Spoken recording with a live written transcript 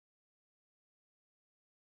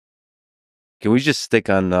Can we just stick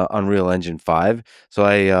on Unreal Engine 5? So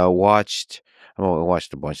I watched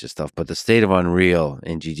a bunch of stuff, but the state of Unreal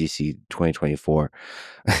in GDC 2024.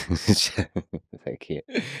 I can't.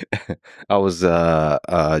 I was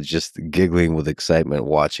just giggling with excitement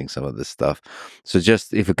watching some of this stuff. So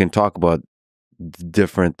just if we can talk about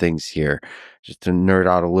different things here, just to nerd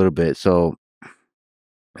out a little bit. So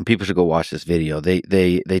and people should go watch this video.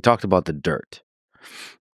 They talked about the dirt.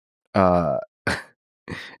 Uh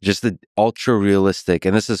just the ultra realistic,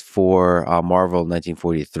 and this is for Marvel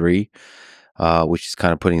 1943, which is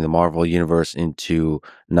kind of putting the Marvel universe into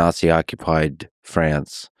Nazi occupied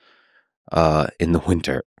France in the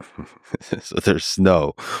winter. So there's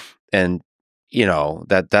snow, and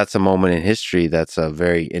that's a moment in history. That's a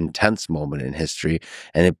very intense moment in history,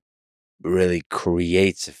 and it really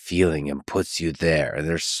creates a feeling and puts you there. And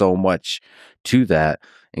there's so much to that,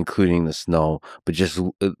 including the snow. But just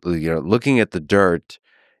looking at the dirt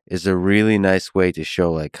is a really nice way to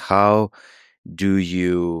show like how do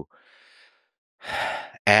you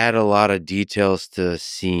add a lot of details to a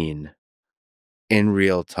scene in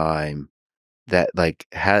real time that like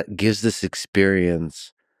gives this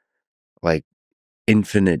experience like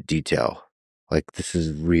infinite detail. Like this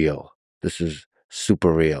is real. This is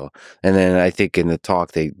super real. And then I think in the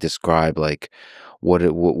talk they describe like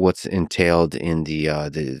what's entailed in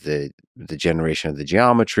the generation of the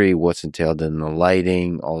geometry, what's entailed in the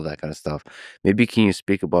lighting, all that kind of stuff. Maybe can you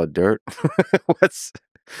speak about dirt? What's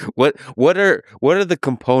what are the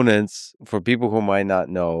components for people who might not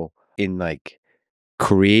know in like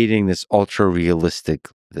creating this ultra realistic,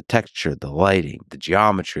 the texture, the lighting, the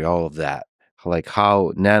geometry, all of that. Like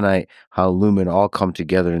how nanite, how lumen all come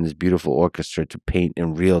together in this beautiful orchestra to paint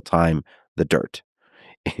in real time the dirt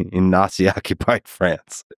in Nazi occupied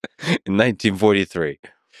France in 1943.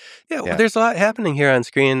 Yeah, well, Yeah. there's a lot happening here on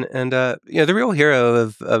screen, and the real hero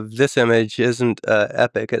of this image isn't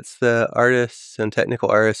Epic. It's the artists and technical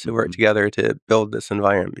artists who work together to build this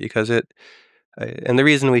environment because and the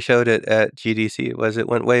reason we showed it at GDC was it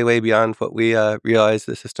went way, way beyond what we realized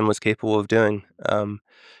the system was capable of doing,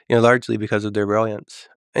 largely because of their brilliance.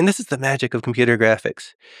 And this is the magic of computer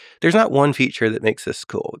graphics. There's not one feature that makes this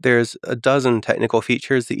cool. There's a dozen technical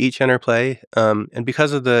features that each interplay, and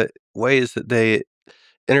because of the ways that they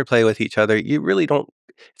interplay with each other, you really don't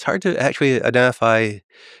it's hard to actually identify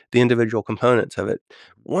the individual components of it.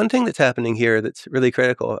 One thing that's happening here that's really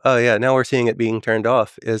critical, oh yeah, now we're seeing it being turned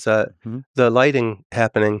off, is Mhm. the lighting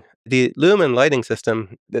happening. The Lumen lighting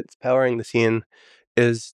system that's powering the scene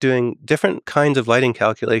is doing different kinds of lighting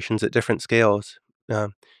calculations at different scales.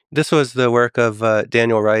 Um, this was the work of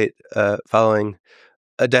Daniel Wright following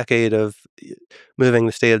a decade of moving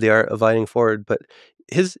the state of the art of lighting forward. But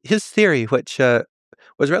his theory, which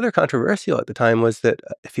was rather controversial at the time, was that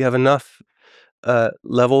if you have enough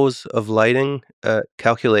levels of lighting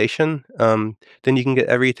calculation, then you can get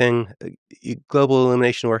everything, global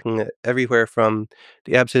illumination working everywhere from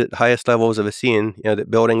the absolute highest levels of a scene,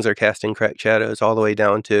 that buildings are casting correct shadows, all the way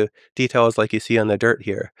down to details like you see on the dirt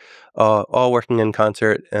here, all working in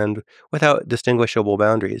concert and without distinguishable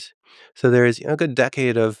boundaries. So there's a good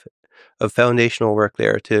decade of foundational work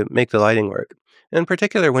there to make the lighting work. In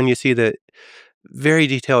particular, when you see the very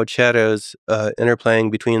detailed shadows interplaying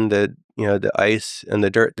between the ice and the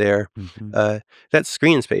dirt there. Mhm. That's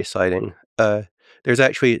screen space lighting. There's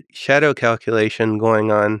actually shadow calculation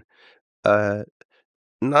going on, uh,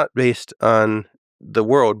 not based on the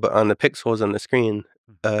world, but on the pixels on the screen.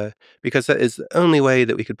 Because that is the only way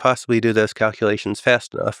that we could possibly do those calculations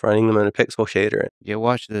fast enough, running them in a pixel shader. Yeah,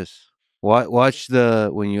 watch this. Watch the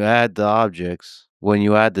when you add the objects, when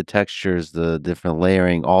you add the textures, the different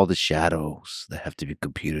layering, all the shadows that have to be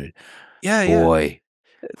computed. Yeah, yeah. Boy.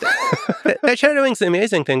 That shadowing's the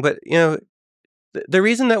amazing thing, but the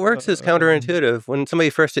reason that works is counterintuitive. When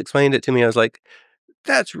somebody first explained it to me, I was like,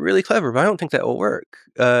 "That's really clever, but I don't think that will work."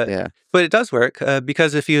 Yeah. But it does work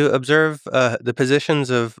because if you observe the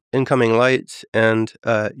positions of incoming lights and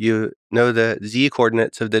you know the z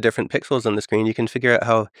coordinates of the different pixels on the screen, you can figure out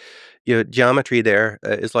how geometry there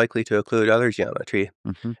is likely to occlude other geometry.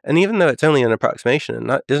 Mhm. And even though it's only an approximation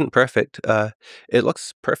and isn't perfect, it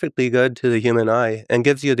looks perfectly good to the human eye and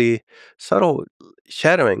gives you the subtle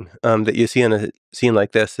shadowing that you see in a scene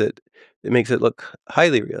like this. It makes it look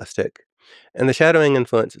highly realistic. And the shadowing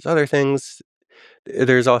influences other things.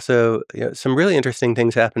 There's also some really interesting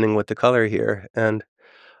things happening with the color here. And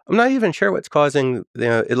I'm not even sure what's causing,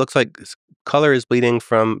 it looks like color is bleeding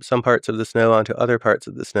from some parts of the snow onto other parts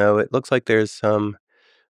of the snow. It looks like there's some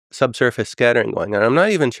subsurface scattering going on. I'm not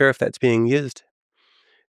even sure if that's being used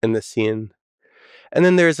in this scene. And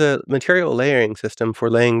then there's a material layering system for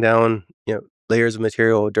laying down, layers of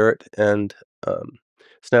material, dirt, and um,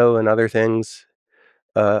 snow and other things,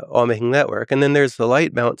 all making that work. And then there's the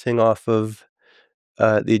light bouncing off of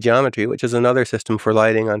the geometry, which is another system for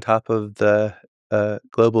lighting on top of the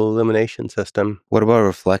global illumination system. What about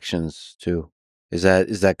reflections too? Is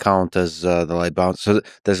that count as the light bounce? So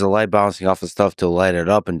there's a light bouncing off of stuff to light it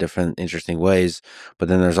up in different interesting ways, but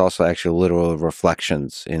then there's also actual literal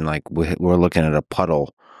reflections in like we're looking at a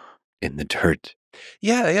puddle in the dirt.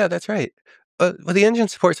 Yeah, that's right. Well, the engine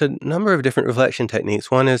supports a number of different reflection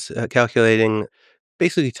techniques. One is calculating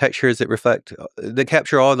basically textures that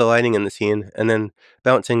capture all the lighting in the scene, and then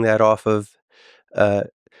bouncing that off of uh,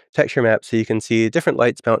 texture maps so you can see different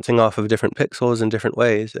lights bouncing off of different pixels in different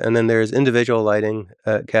ways. And then there's individual lighting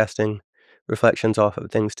casting reflections off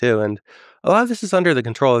of things too. And a lot of this is under the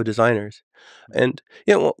control of designers. And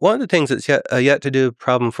one of the things that's yet to do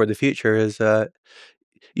problem for the future is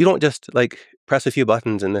you don't just like press a few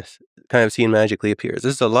buttons and this kind of scene magically appears.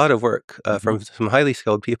 This is a lot of work Mhm. from some highly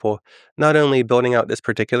skilled people, not only building out this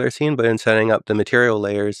particular scene, but in setting up the material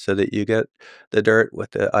layers so that you get the dirt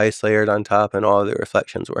with the ice layered on top and all the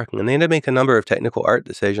reflections working. And they had to make a number of technical art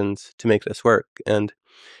decisions to make this work. And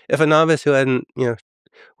if a novice who hadn't,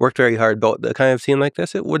 worked very hard built the kind of scene like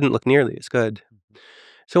this, it wouldn't look nearly as good.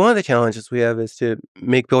 So one of the challenges we have is to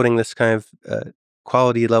make building this kind of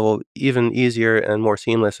quality level even easier and more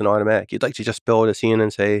seamless and automatic. You'd like to just build a scene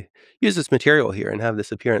and say, use this material here and have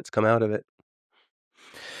this appearance come out of it.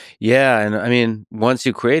 Yeah, and I mean, once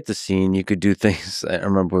you create the scene, you could do things. I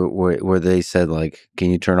remember where they said like,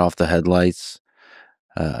 "Can you turn off the headlights?"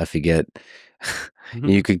 I forget. Mhm.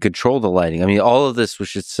 You could control the lighting. I mean, all of this we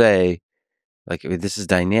should say like I mean, this is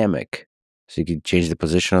dynamic, so you could change the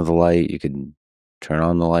position of the light. You could turn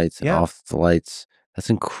on the lights and Yeah. off the lights. That's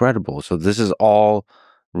incredible. So this is all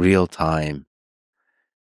real time.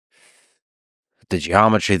 The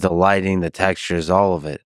geometry, the lighting, the textures, all of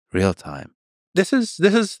it, real time. This is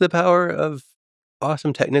the power of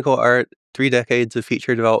awesome technical art, 3 decades of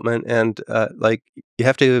feature development, and, you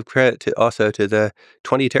have to give credit to the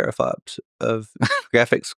 20 teraflops of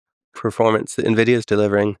graphics performance that NVIDIA is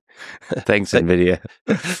delivering. Thanks, Like, NVIDIA.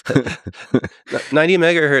 90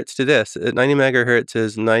 megahertz to this. 90 megahertz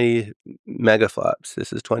is 90 megaflops.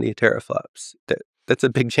 This is 20 teraflops. That's a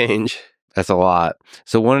big change. That's a lot.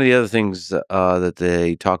 So one of the other things that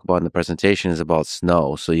they talk about in the presentation is about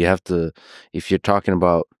snow. So you have to, if you're talking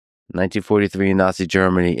about 1943 in Nazi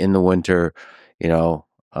Germany in the winter, you know,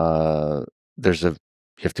 there's a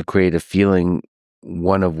you have to create a feeling.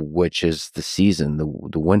 One of which is the season,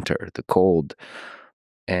 the winter, the cold,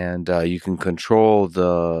 and you can control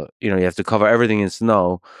you have to cover everything in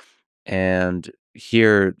snow, and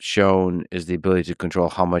here shown is the ability to control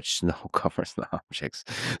how much snow covers the objects.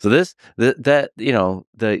 So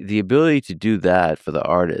the ability to do that for the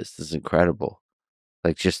artist is incredible.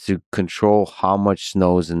 Like just to control how much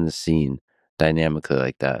snow is in the scene dynamically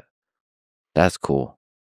like that. That's cool.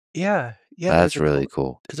 Yeah, That's really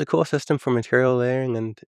cool. there's a cool system for material layering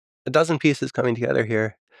and a dozen pieces coming together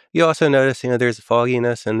here. You also notice, there's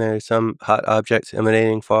fogginess and there's some hot objects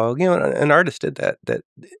emanating fog. An artist did that.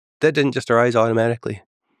 That didn't just arise automatically.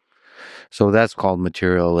 So that's called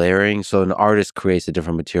material layering. So an artist creates the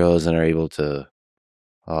different materials and are able to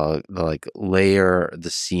like layer the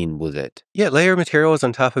scene with it. Yeah, layer materials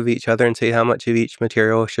on top of each other and see how much of each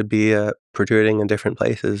material should be protruding in different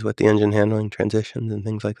places with the engine handling transitions and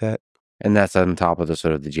things like that. And that's on top of the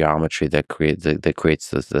sort of the geometry that creates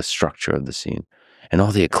the structure of the scene, and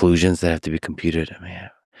all the occlusions that have to be computed. I mean,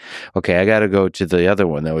 okay, I got to go to the other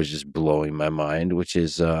one that was just blowing my mind, which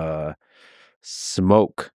is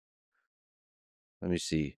smoke. Let me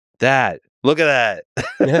see that. Look at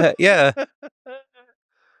Yeah, yeah, that.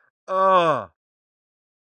 Oh,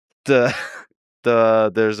 the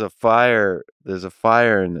there's a fire. There's a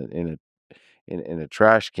fire in a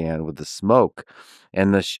trash can with the smoke,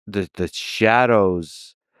 and the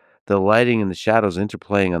shadows, the lighting and the shadows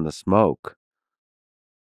interplaying on the smoke.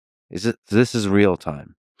 This is real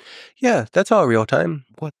time? yeah. That's all real time.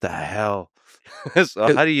 What the hell?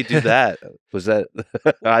 So how do you do that? Was that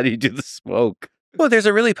how do you do the smoke? Well, there's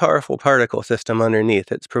a really powerful particle system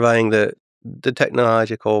underneath. It's providing the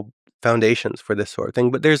technological foundations for this sort of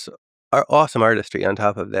thing. But there's awesome artistry on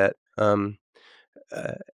top of that, uh,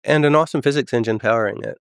 and an awesome physics engine powering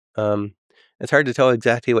it. Um, it's hard to tell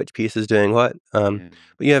exactly which piece is doing what, Yeah.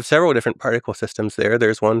 but you have several different particle systems there.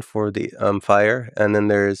 There's one for the fire, and then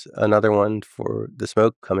there's another one for the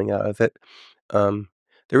smoke coming out of it. Um,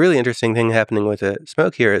 the really interesting thing happening with the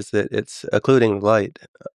smoke here is that it's occluding light.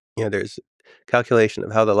 There's calculation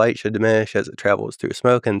of how the light should diminish as it travels through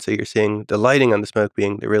smoke, and so you're seeing the lighting on the smoke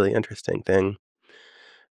being the really interesting thing.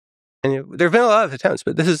 And there have been a lot of attempts,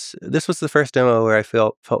 but this was the first demo where I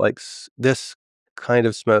felt like this kind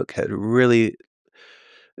of smoke had really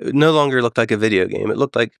no longer looked like a video game. It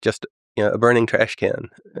looked like just a burning trash can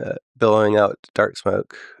billowing out dark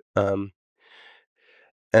smoke. And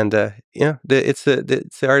it's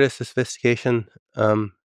the artist's sophistication.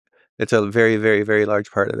 It's a very, very, very large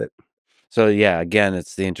part of it. So yeah, again,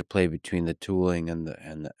 it's the interplay between the tooling and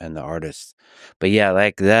the artist. But yeah,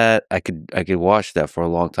 like that, I could watch that for a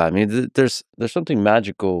long time. I mean, there's something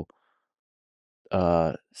magical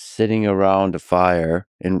sitting around a fire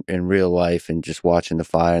in real life and just watching the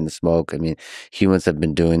fire and the smoke. I mean, humans have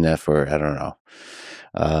been doing that for, I don't know,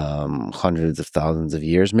 hundreds of thousands of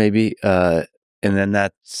years maybe. And then I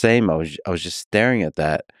was just staring at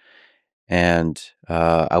that, and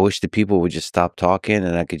I wish the people would just stop talking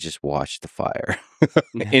and I could just watch the fire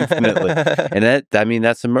infinitely. And I mean,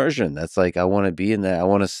 that's immersion. That's like, I want to be in that. I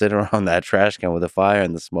want to sit around that trash can with the fire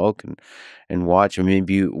and the smoke and watch, and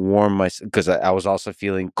maybe warm because I was also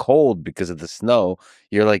feeling cold because of the snow.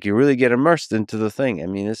 You're like, you really get immersed into the thing. I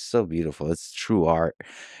mean, it's so beautiful. It's true art.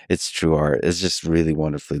 It's true art. It's just really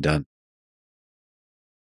wonderfully done.